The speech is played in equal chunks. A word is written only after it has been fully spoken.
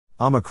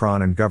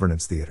Omicron and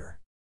Governance Theater.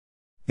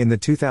 In the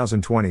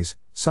 2020s,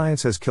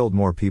 science has killed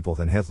more people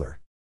than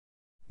Hitler.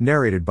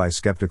 Narrated by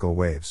Skeptical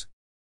Waves.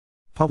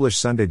 Published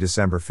Sunday,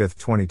 December 5,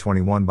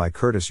 2021 by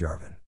Curtis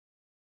Yarvin.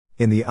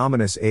 In the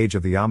ominous age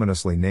of the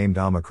ominously named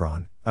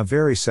Omicron, a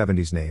very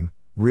 70s name,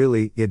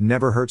 really, it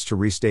never hurts to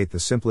restate the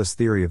simplest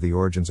theory of the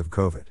origins of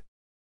COVID.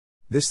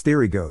 This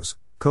theory goes,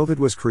 COVID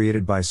was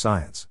created by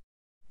science.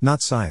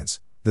 Not science,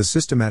 the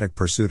systematic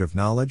pursuit of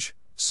knowledge,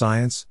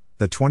 science,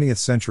 the 20th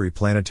century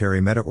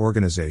planetary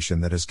meta-organization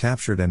that has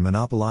captured and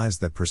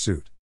monopolized that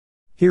pursuit.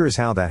 Here is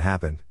how that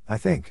happened, I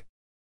think.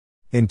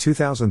 In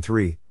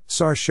 2003,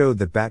 SARS showed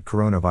that bat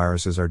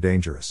coronaviruses are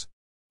dangerous.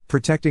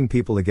 Protecting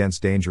people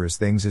against dangerous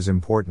things is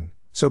important,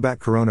 so bat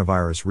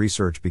coronavirus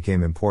research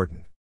became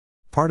important.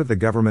 Part of the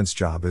government's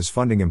job is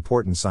funding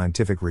important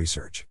scientific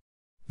research.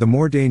 The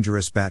more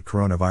dangerous bat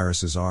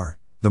coronaviruses are,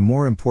 the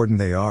more important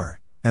they are,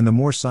 and the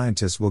more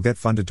scientists will get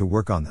funded to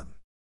work on them.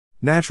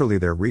 Naturally,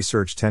 their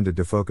research tended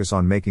to focus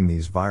on making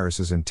these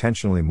viruses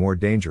intentionally more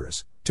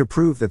dangerous, to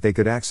prove that they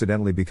could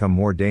accidentally become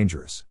more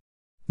dangerous.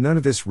 None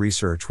of this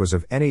research was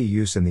of any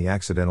use in the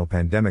accidental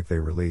pandemic they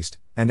released,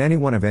 and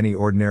anyone of any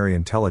ordinary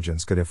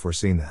intelligence could have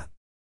foreseen that.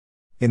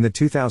 In the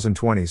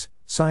 2020s,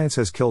 science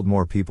has killed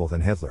more people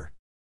than Hitler.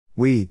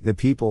 We, the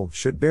people,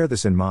 should bear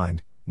this in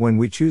mind, when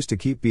we choose to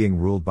keep being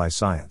ruled by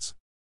science.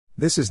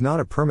 This is not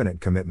a permanent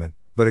commitment,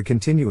 but a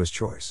continuous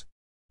choice.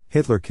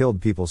 Hitler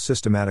killed people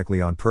systematically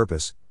on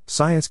purpose,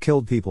 science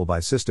killed people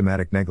by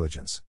systematic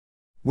negligence.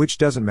 Which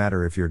doesn't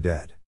matter if you're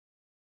dead.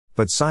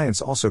 But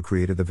science also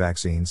created the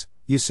vaccines,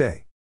 you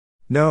say.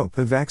 No,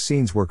 the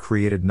vaccines were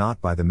created not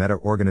by the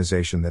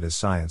meta-organization that is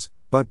science,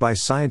 but by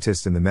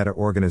scientists in the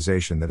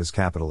meta-organization that is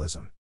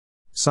capitalism.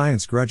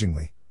 Science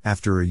grudgingly,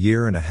 after a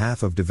year and a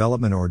half of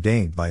development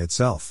ordained by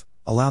itself,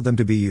 allowed them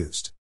to be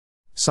used.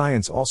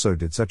 Science also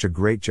did such a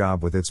great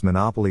job with its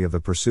monopoly of the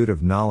pursuit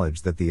of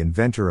knowledge that the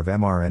inventor of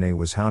mRNA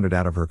was hounded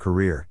out of her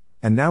career,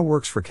 and now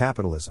works for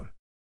capitalism.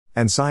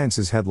 And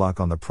science's headlock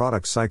on the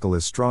product cycle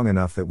is strong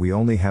enough that we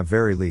only have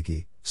very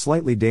leaky,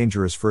 slightly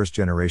dangerous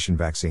first-generation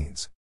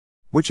vaccines.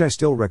 Which I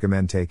still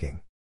recommend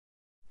taking.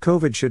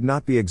 COVID should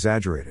not be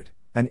exaggerated,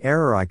 an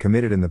error I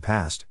committed in the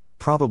past,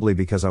 probably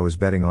because I was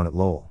betting on it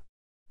lol.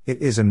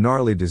 It is a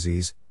gnarly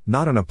disease,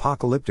 not an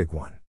apocalyptic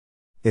one.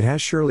 It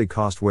has surely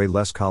cost way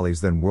less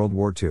collies than World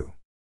War II.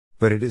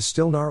 But it is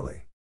still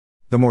gnarly.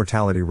 The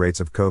mortality rates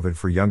of COVID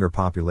for younger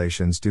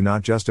populations do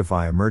not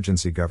justify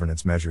emergency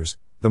governance measures,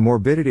 the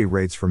morbidity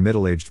rates for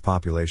middle-aged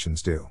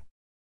populations do.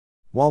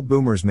 While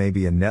boomers may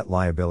be a net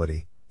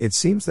liability, it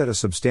seems that a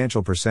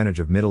substantial percentage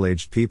of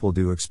middle-aged people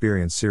do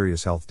experience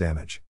serious health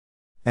damage.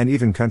 And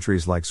even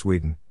countries like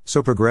Sweden,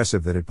 so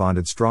progressive that it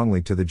bonded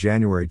strongly to the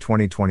January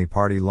 2020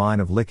 party line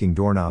of licking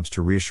doorknobs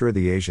to reassure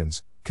the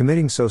Asians,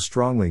 committing so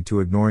strongly to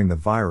ignoring the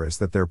virus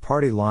that their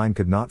party line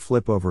could not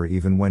flip over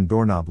even when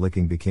doorknob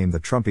licking became the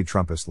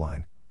Trumpist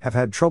line, have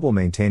had trouble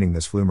maintaining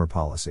this flumer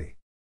policy.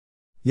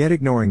 Yet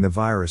ignoring the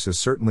virus is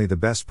certainly the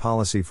best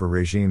policy for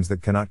regimes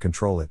that cannot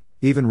control it,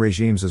 even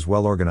regimes as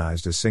well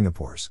organized as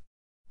Singapore's.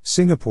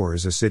 Singapore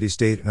is a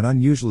city-state and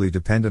unusually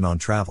dependent on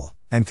travel,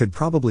 and could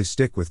probably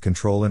stick with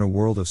control in a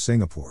world of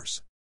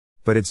Singapores.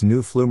 But its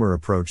new flumer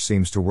approach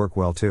seems to work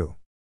well too.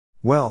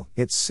 Well,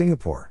 it's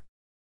Singapore.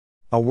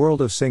 A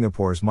world of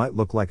Singapores might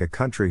look like a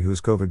country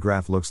whose COVID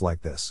graph looks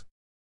like this.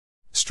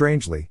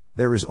 Strangely,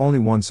 there is only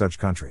one such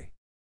country.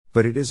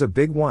 But it is a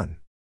big one.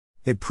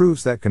 It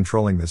proves that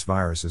controlling this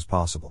virus is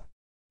possible.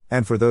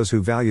 And for those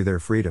who value their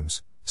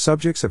freedoms,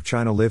 subjects of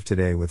China live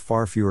today with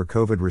far fewer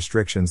COVID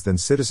restrictions than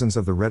citizens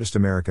of the reddest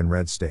American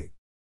red state.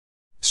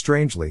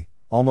 Strangely,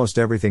 almost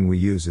everything we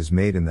use is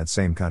made in that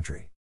same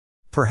country.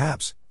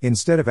 Perhaps,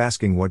 instead of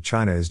asking what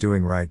China is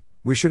doing right,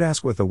 we should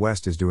ask what the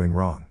West is doing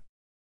wrong.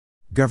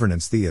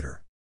 Governance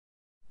theater.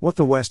 What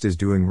the West is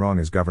doing wrong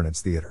is governance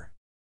theater.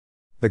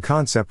 The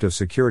concept of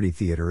security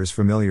theater is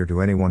familiar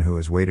to anyone who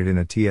has waited in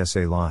a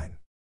TSA line.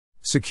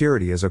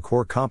 Security is a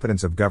core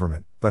competence of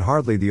government, but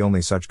hardly the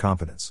only such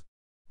competence.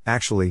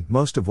 Actually,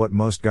 most of what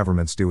most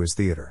governments do is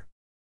theater.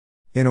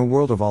 In a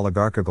world of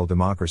oligarchical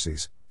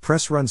democracies,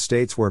 press-run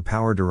states where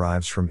power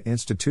derives from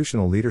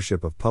institutional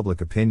leadership of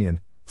public opinion,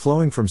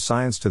 flowing from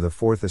science to the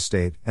fourth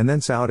estate and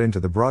thence out into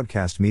the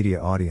broadcast media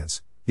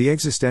audience, the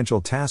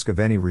existential task of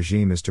any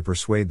regime is to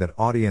persuade that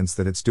audience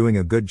that it's doing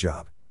a good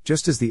job,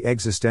 just as the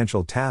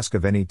existential task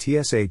of any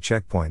TSA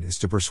checkpoint is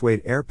to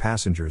persuade air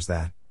passengers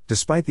that,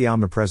 despite the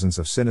omnipresence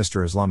of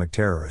sinister Islamic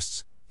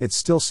terrorists, it's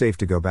still safe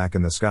to go back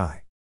in the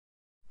sky.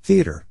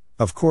 Theater,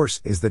 of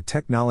course, is the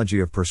technology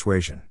of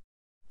persuasion.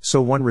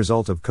 So one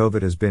result of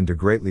COVID has been to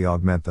greatly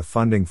augment the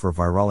funding for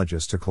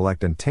virologists to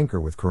collect and tinker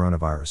with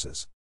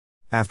coronaviruses.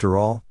 After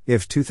all,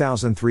 if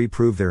 2003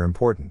 proved they're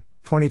important,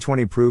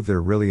 2020 proved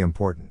they're really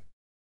important.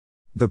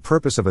 The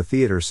purpose of a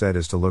theater set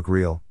is to look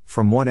real,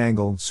 from one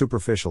angle,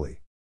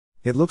 superficially.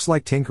 It looks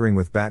like tinkering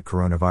with bat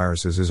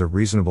coronaviruses is a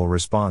reasonable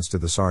response to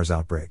the SARS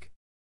outbreak.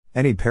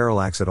 Any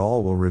parallax at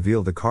all will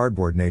reveal the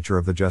cardboard nature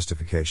of the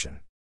justification.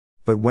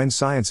 But when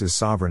science is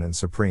sovereign and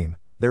supreme,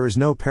 there is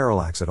no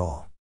parallax at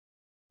all.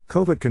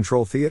 COVID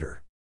control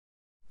theater.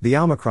 The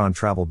Omicron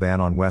travel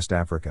ban on West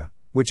Africa,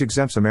 which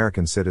exempts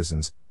American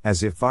citizens,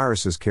 as if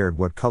viruses cared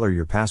what color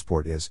your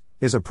passport is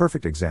a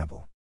perfect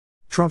example.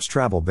 Trump's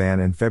travel ban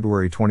in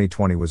February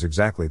 2020 was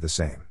exactly the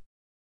same.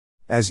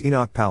 As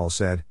Enoch Powell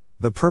said,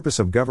 the purpose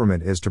of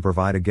government is to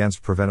provide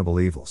against preventable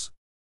evils.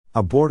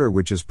 A border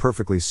which is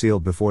perfectly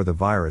sealed before the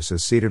virus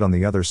is seated on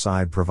the other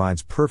side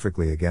provides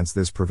perfectly against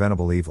this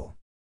preventable evil.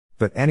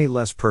 But any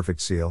less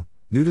perfect seal,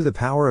 due to the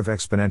power of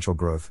exponential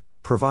growth,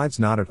 provides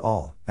not at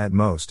all, at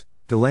most,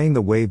 delaying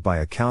the wave by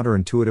a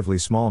counterintuitively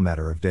small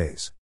matter of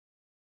days.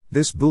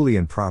 This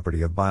Boolean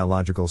property of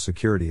biological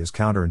security is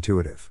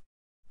counterintuitive.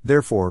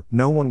 Therefore,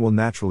 no one will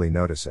naturally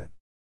notice it.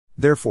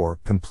 Therefore,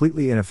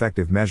 completely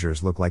ineffective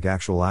measures look like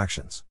actual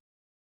actions.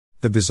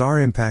 The bizarre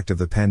impact of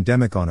the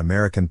pandemic on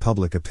American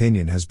public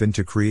opinion has been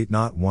to create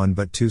not one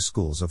but two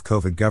schools of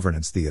COVID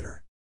governance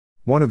theater.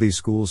 One of these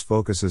schools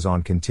focuses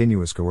on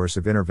continuous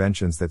coercive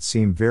interventions that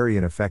seem very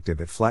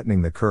ineffective at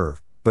flattening the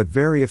curve, but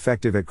very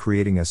effective at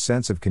creating a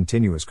sense of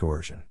continuous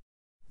coercion.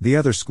 The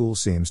other school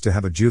seems to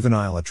have a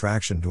juvenile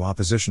attraction to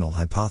oppositional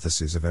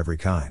hypotheses of every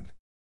kind.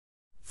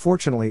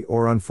 Fortunately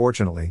or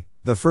unfortunately,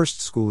 the first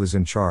school is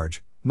in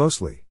charge,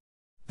 mostly.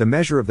 The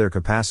measure of their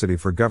capacity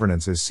for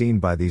governance is seen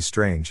by these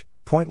strange,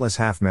 pointless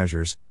half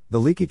measures,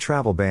 the leaky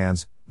travel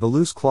bans, the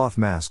loose cloth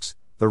masks,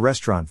 the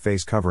restaurant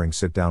face covering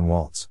sit-down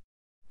waltz.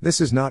 This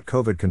is not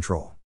COVID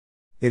control.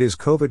 It is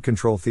COVID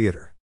control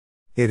theater.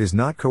 It is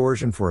not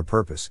coercion for a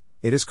purpose,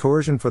 it is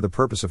coercion for the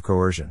purpose of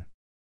coercion.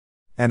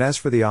 And as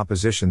for the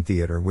opposition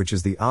theater, which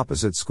is the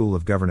opposite school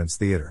of governance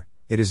theater,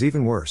 it is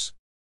even worse.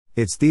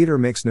 Its theater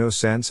makes no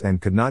sense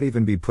and could not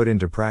even be put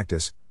into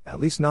practice,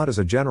 at least not as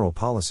a general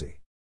policy.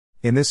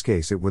 In this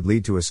case it would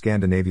lead to a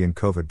Scandinavian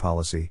COVID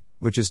policy,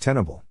 which is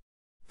tenable.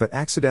 But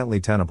accidentally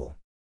tenable.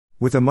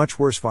 With a much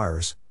worse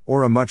virus,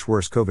 or a much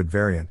worse COVID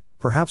variant,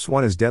 perhaps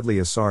one as deadly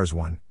as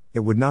SARS-1, it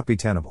would not be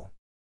tenable.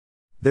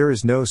 There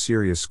is no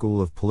serious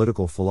school of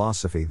political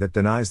philosophy that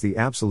denies the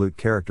absolute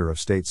character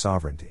of state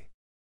sovereignty.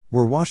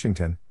 Were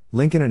Washington,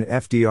 Lincoln and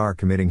FDR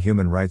committing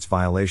human rights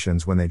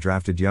violations when they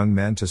drafted young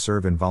men to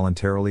serve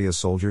involuntarily as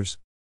soldiers?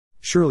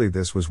 Surely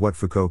this was what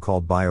Foucault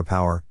called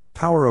biopower,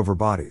 power over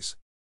bodies.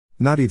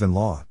 Not even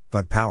law,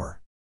 but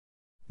power.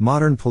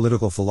 Modern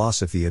political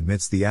philosophy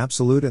admits the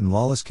absolute and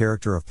lawless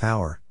character of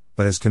power,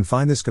 but has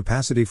confined this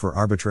capacity for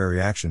arbitrary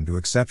action to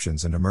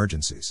exceptions and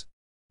emergencies.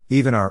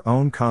 Even our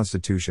own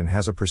Constitution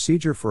has a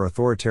procedure for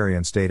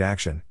authoritarian state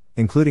action,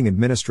 including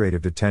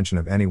administrative detention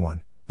of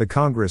anyone. The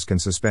Congress can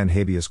suspend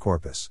habeas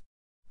corpus.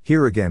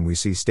 Here again we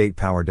see state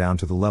power down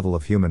to the level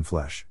of human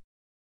flesh.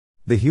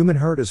 The human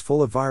herd is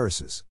full of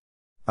viruses.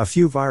 A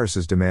few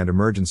viruses demand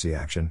emergency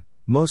action,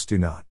 most do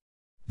not.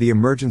 The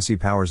emergency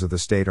powers of the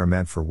state are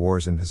meant for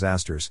wars and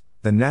disasters,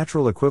 the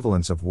natural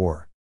equivalents of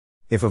war.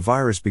 If a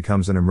virus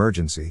becomes an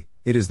emergency,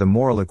 it is the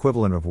moral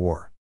equivalent of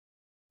war.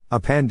 A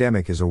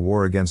pandemic is a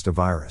war against a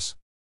virus.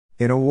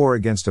 In a war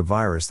against a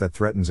virus that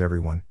threatens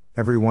everyone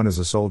is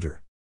a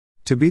soldier.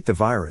 To beat the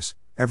virus,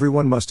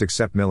 everyone must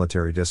accept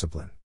military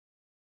discipline.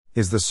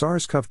 Is the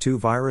SARS-CoV-2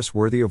 virus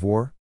worthy of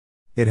war?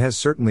 It has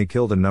certainly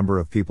killed a number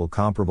of people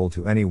comparable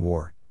to any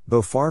war,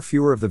 though far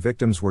fewer of the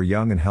victims were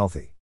young and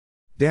healthy.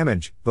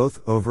 Damage, both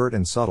overt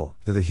and subtle,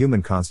 to the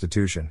human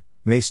constitution,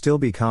 may still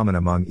be common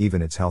among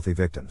even its healthy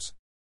victims.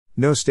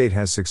 No state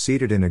has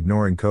succeeded in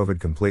ignoring COVID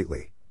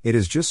completely, it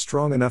is just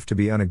strong enough to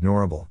be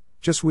unignorable,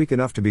 just weak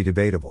enough to be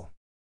debatable.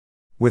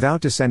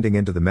 Without descending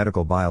into the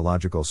medical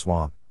biological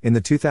swamp, in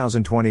the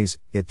 2020s,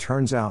 it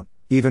turns out,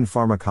 even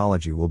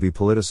pharmacology will be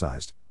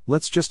politicized.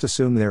 Let's just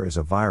assume there is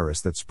a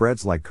virus that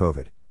spreads like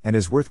COVID, and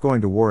is worth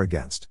going to war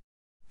against.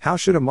 How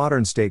should a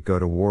modern state go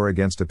to war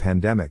against a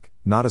pandemic,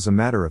 not as a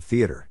matter of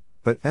theater,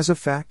 but as a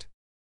fact?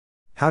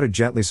 How to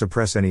gently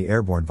suppress any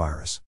airborne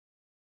virus?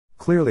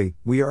 Clearly,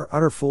 we are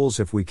utter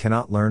fools if we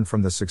cannot learn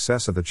from the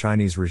success of the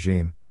Chinese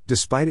regime,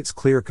 despite its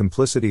clear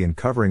complicity in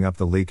covering up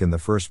the leak in the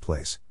first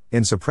place,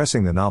 in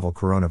suppressing the novel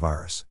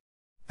coronavirus.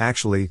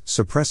 Actually,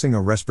 suppressing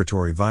a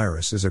respiratory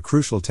virus is a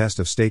crucial test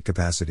of state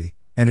capacity,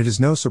 and it is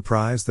no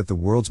surprise that the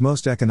world's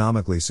most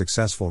economically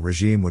successful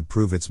regime would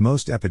prove its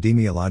most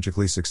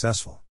epidemiologically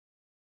successful.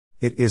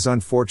 It is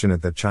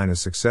unfortunate that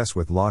China's success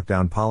with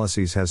lockdown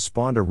policies has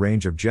spawned a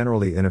range of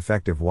generally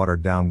ineffective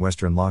watered-down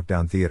Western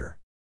lockdown theater.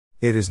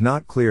 It is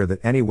not clear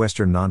that any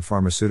Western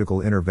non-pharmaceutical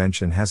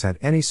intervention has had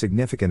any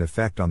significant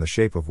effect on the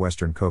shape of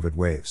Western COVID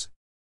waves.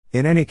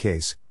 In any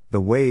case,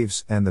 the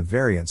waves and the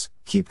variants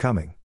keep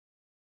coming.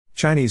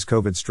 Chinese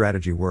COVID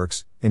strategy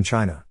works, in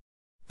China.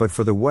 But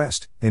for the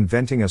West,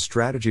 inventing a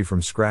strategy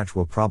from scratch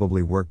will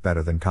probably work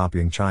better than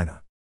copying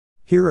China.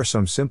 Here are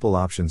some simple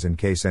options in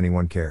case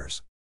anyone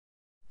cares.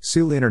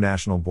 Seal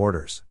international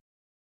borders.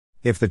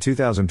 If the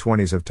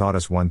 2020s have taught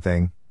us one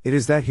thing, it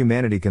is that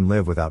humanity can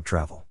live without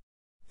travel.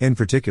 In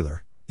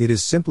particular, it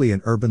is simply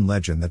an urban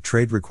legend that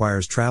trade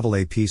requires travel,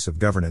 a piece of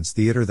governance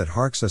theater that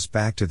harks us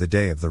back to the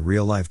day of the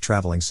real-life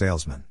traveling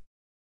salesman.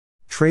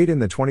 Trade in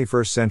the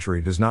 21st century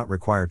does not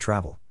require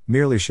travel,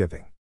 merely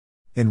shipping.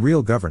 In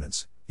real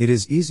governance, it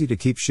is easy to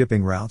keep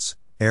shipping routes,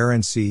 air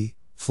and sea,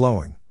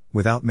 flowing,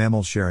 without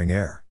mammals sharing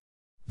air.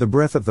 The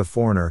breath of the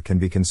foreigner can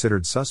be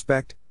considered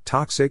suspect,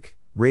 toxic,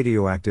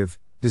 radioactive,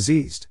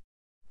 diseased.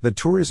 The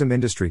tourism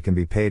industry can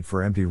be paid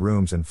for empty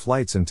rooms and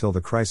flights until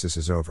the crisis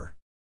is over.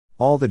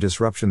 All the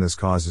disruption this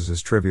causes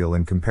is trivial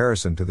in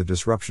comparison to the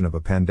disruption of a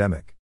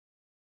pandemic.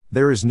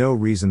 There is no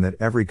reason that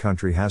every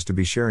country has to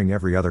be sharing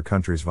every other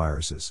country's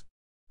viruses.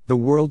 The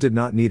world did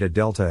not need a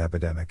Delta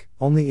epidemic,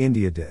 only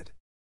India did.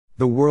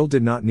 The world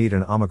did not need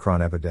an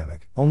Omicron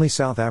epidemic, only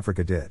South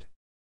Africa did.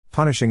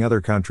 Punishing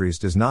other countries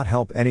does not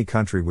help any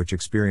country which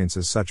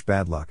experiences such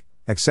bad luck,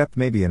 except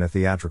maybe in a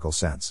theatrical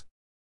sense.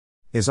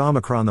 Is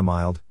Omicron the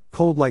mild,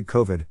 cold-like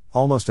COVID,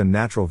 almost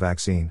unnatural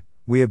vaccine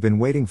we have been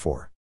waiting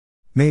for?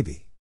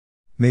 Maybe.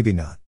 Maybe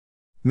not.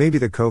 Maybe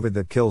the COVID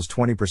that kills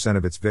 20%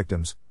 of its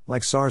victims,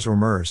 like SARS or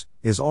MERS,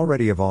 is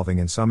already evolving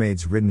in some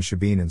AIDS-ridden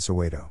Shebeen in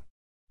Soweto.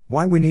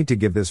 Why we need to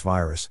give this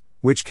virus,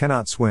 which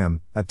cannot swim,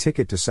 a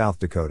ticket to South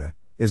Dakota,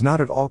 is not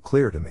at all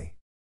clear to me.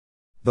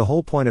 The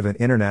whole point of an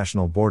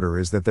international border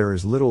is that there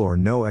is little or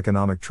no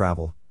economic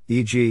travel,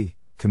 e.g.,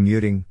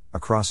 commuting,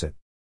 across it.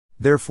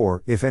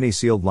 Therefore, if any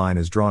sealed line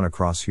is drawn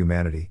across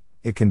humanity,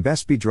 it can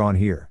best be drawn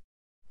here.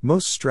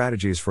 Most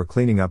strategies for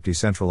cleaning up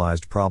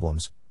decentralized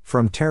problems,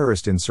 from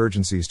terrorist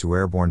insurgencies to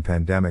airborne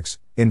pandemics,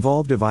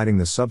 involve dividing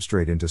the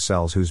substrate into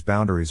cells whose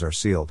boundaries are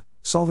sealed,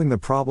 solving the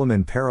problem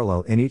in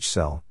parallel in each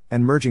cell,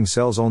 and merging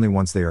cells only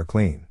once they are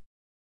clean.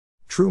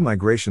 True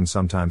migration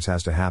sometimes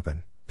has to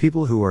happen.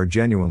 People who are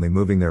genuinely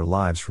moving their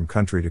lives from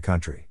country to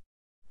country.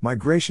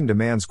 Migration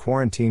demands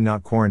quarantine,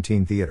 not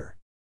quarantine theater.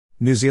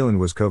 New Zealand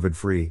was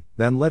COVID-free,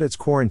 then let its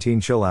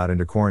quarantine chill out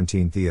into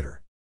quarantine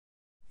theater.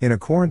 In a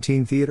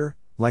quarantine theater,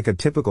 like a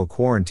typical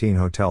quarantine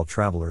hotel,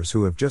 travelers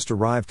who have just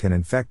arrived can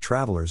infect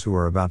travelers who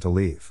are about to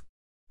leave.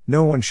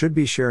 No one should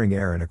be sharing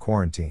air in a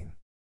quarantine.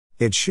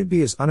 It should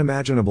be as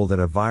unimaginable that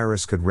a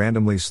virus could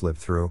randomly slip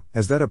through,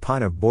 as that a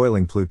pint of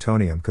boiling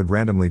plutonium could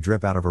randomly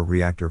drip out of a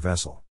reactor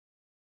vessel.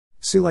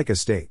 See like a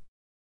state.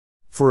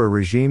 For a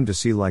regime to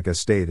see like a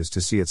state is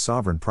to see its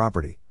sovereign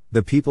property,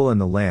 the people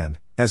and the land,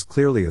 as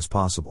clearly as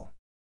possible.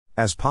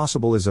 As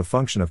possible is a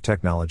function of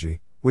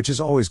technology, which is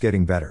always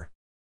getting better.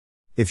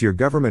 If your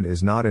government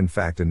is not in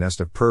fact a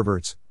nest of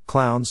perverts,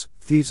 clowns,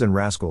 thieves and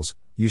rascals,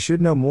 you should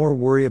no more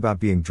worry about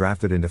being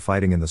drafted into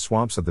fighting in the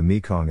swamps of the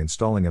Mekong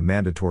installing a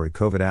mandatory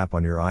COVID app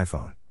on your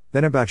iPhone,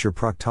 than about your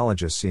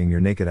proctologist seeing your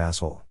naked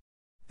asshole.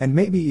 And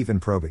maybe even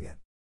probing it.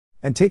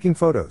 And taking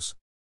photos.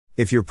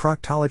 If your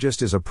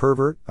proctologist is a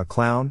pervert, a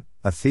clown,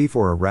 a thief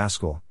or a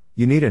rascal,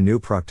 you need a new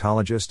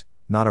proctologist,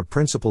 not a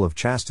principle of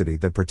chastity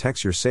that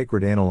protects your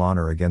sacred anal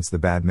honor against the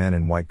bad men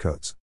in white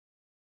coats.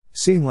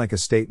 Seeing like a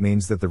state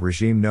means that the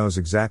regime knows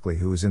exactly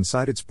who is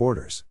inside its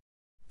borders.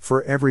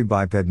 For every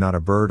biped not a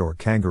bird or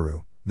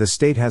kangaroo, the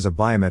state has a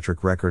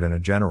biometric record and a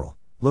general,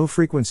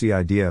 low-frequency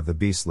idea of the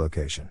beast's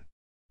location.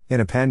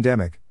 In a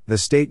pandemic, the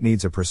state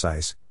needs a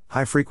precise,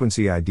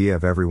 high-frequency idea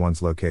of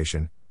everyone's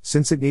location,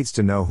 since it needs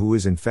to know who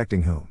is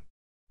infecting whom.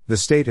 The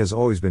state has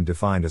always been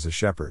defined as a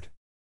shepherd.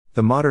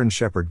 The modern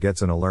shepherd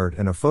gets an alert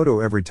and a photo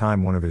every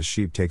time one of his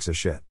sheep takes a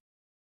shit.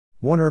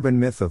 One urban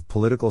myth of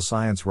political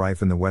science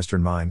rife in the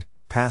Western mind,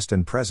 past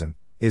and present,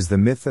 is the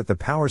myth that the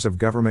powers of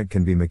government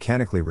can be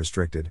mechanically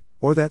restricted,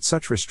 or that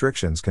such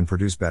restrictions can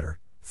produce better,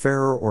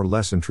 fairer or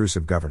less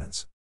intrusive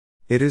governance.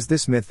 It is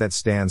this myth that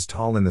stands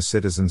tall in the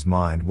citizen's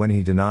mind when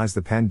he denies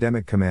the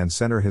pandemic command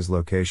center his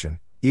location,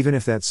 even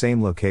if that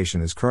same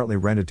location is currently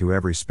rented to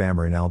every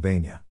spammer in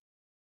Albania.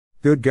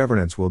 Good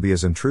governance will be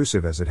as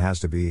intrusive as it has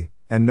to be,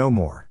 and no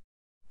more.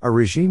 A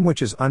regime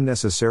which is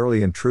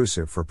unnecessarily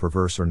intrusive for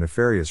perverse or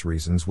nefarious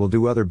reasons will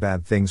do other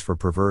bad things for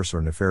perverse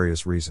or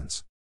nefarious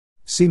reasons.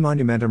 Si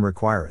monumentum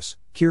requiris,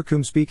 cur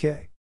cum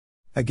spice.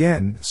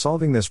 Again,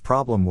 solving this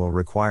problem will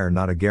require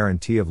not a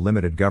guarantee of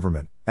limited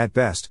government, at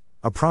best,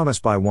 a promise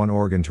by one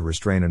organ to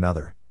restrain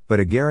another, but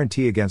a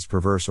guarantee against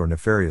perverse or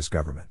nefarious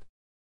government.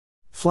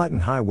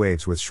 Flatten high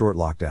waves with short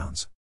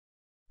lockdowns.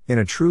 In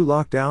a true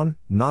lockdown,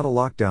 not a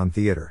lockdown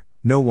theater,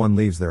 no one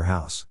leaves their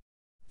house.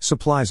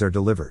 Supplies are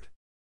delivered.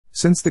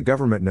 Since the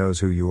government knows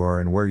who you are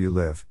and where you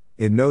live,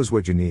 it knows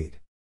what you need.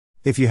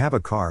 If you have a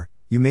car,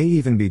 you may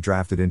even be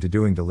drafted into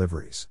doing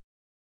deliveries.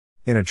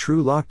 In a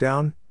true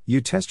lockdown, you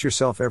test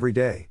yourself every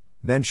day,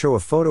 then show a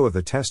photo of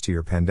the test to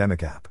your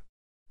pandemic app.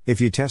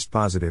 If you test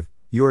positive,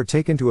 you are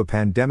taken to a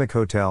pandemic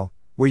hotel,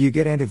 where you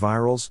get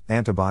antivirals,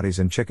 antibodies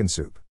and chicken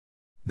soup.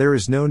 There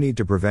is no need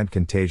to prevent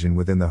contagion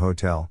within the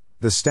hotel,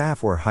 the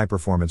staff wear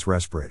high-performance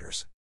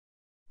respirators.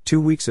 2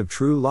 weeks of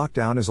true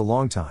lockdown is a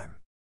long time.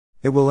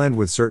 It will end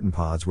with certain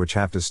pods which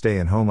have to stay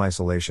in home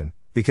isolation,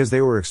 because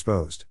they were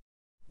exposed.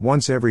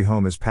 Once every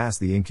home is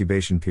past the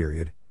incubation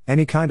period,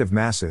 any kind of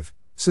massive,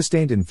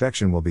 sustained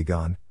infection will be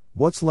gone,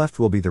 what's left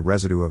will be the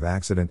residue of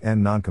accident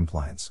and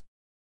noncompliance.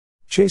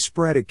 Chase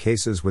sporadic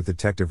cases with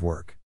detective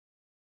work.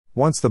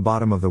 Once the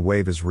bottom of the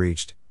wave is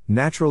reached,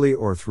 naturally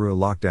or through a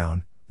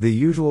lockdown, the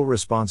usual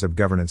response of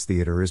governance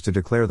theater is to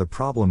declare the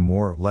problem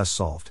more or less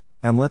solved,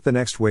 and let the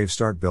next wave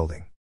start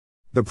building.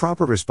 The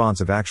proper response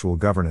of actual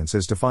governance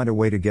is to find a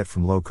way to get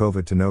from low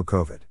COVID to no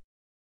COVID.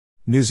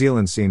 New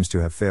Zealand seems to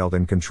have failed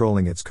in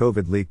controlling its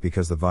COVID leak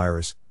because the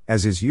virus,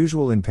 as is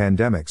usual in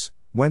pandemics,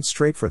 went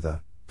straight for the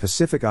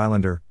Pacific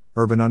Islander,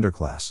 urban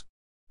underclass.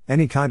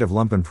 Any kind of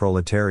lumpen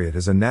proletariat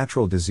is a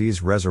natural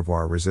disease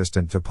reservoir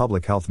resistant to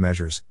public health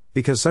measures,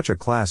 because such a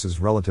class is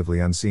relatively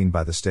unseen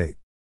by the state.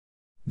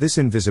 This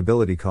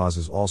invisibility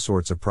causes all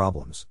sorts of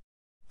problems.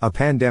 A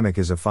pandemic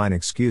is a fine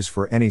excuse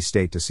for any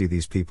state to see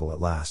these people at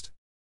last.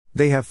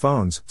 They have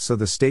phones, so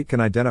the state can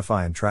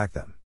identify and track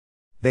them.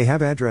 They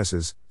have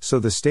addresses, so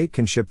the state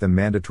can ship them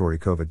mandatory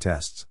COVID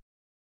tests.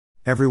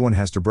 Everyone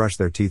has to brush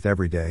their teeth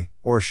every day,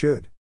 or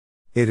should.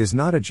 It is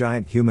not a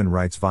giant human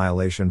rights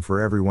violation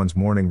for everyone's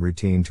morning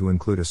routine to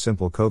include a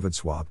simple COVID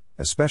swab,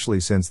 especially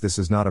since this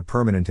is not a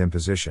permanent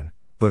imposition,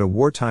 but a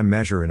wartime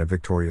measure in a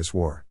victorious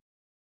war.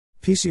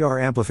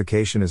 PCR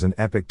amplification is an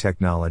epic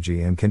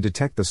technology and can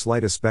detect the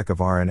slightest speck of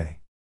RNA.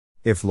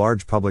 If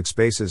large public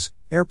spaces,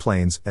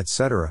 airplanes,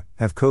 etc.,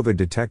 have COVID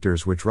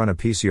detectors which run a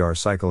PCR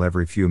cycle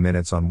every few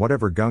minutes on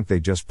whatever gunk they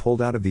just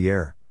pulled out of the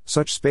air,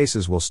 such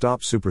spaces will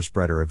stop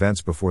superspreader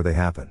events before they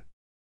happen.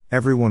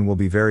 Everyone will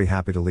be very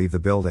happy to leave the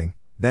building,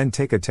 then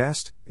take a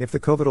test, if the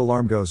COVID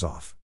alarm goes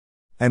off.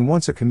 And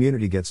once a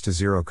community gets to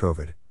zero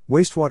COVID,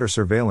 wastewater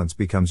surveillance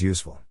becomes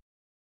useful.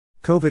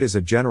 COVID is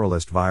a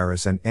generalist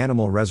virus and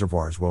animal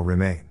reservoirs will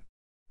remain.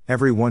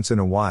 Every once in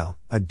a while,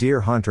 a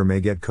deer hunter may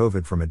get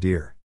COVID from a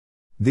deer.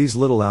 These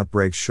little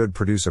outbreaks should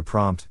produce a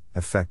prompt,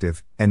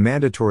 effective, and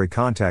mandatory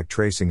contact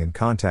tracing and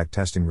contact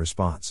testing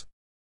response.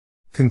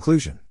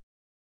 Conclusion.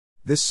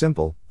 This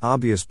simple,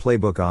 obvious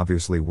playbook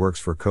obviously works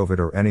for COVID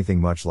or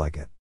anything much like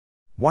it.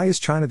 Why is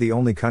China the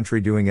only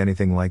country doing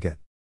anything like it?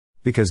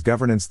 Because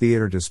governance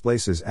theater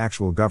displaces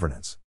actual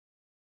governance.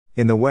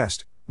 In the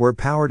West, where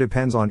power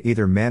depends on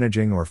either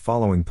managing or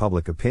following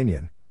public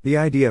opinion, the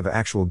idea of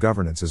actual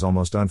governance is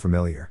almost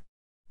unfamiliar.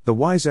 The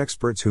wise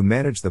experts who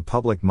manage the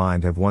public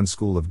mind have one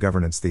school of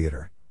governance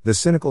theater, the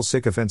cynical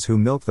sycophants who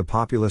milk the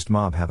populist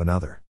mob have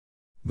another.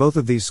 Both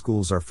of these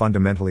schools are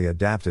fundamentally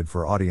adapted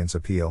for audience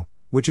appeal,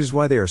 which is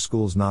why they are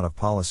schools not of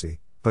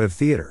policy, but of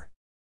theater.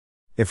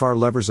 If our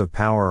levers of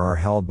power are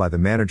held by the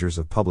managers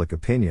of public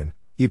opinion,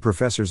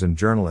 professors and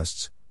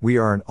journalists, we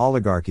are an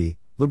oligarchy,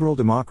 liberal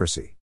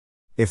democracy.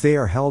 If they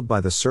are held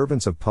by the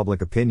servants of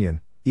public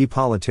opinion,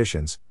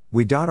 politicians,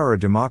 we are a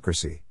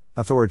democracy,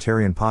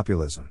 authoritarian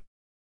populism.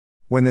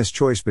 When this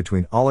choice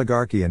between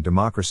oligarchy and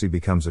democracy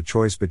becomes a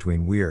choice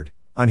between weird,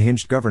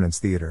 unhinged governance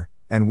theater,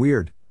 and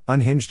weird,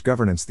 unhinged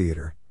governance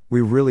theater, we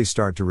really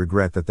start to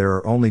regret that there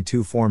are only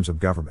two forms of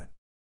government.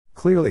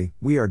 Clearly,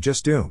 we are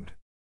just doomed.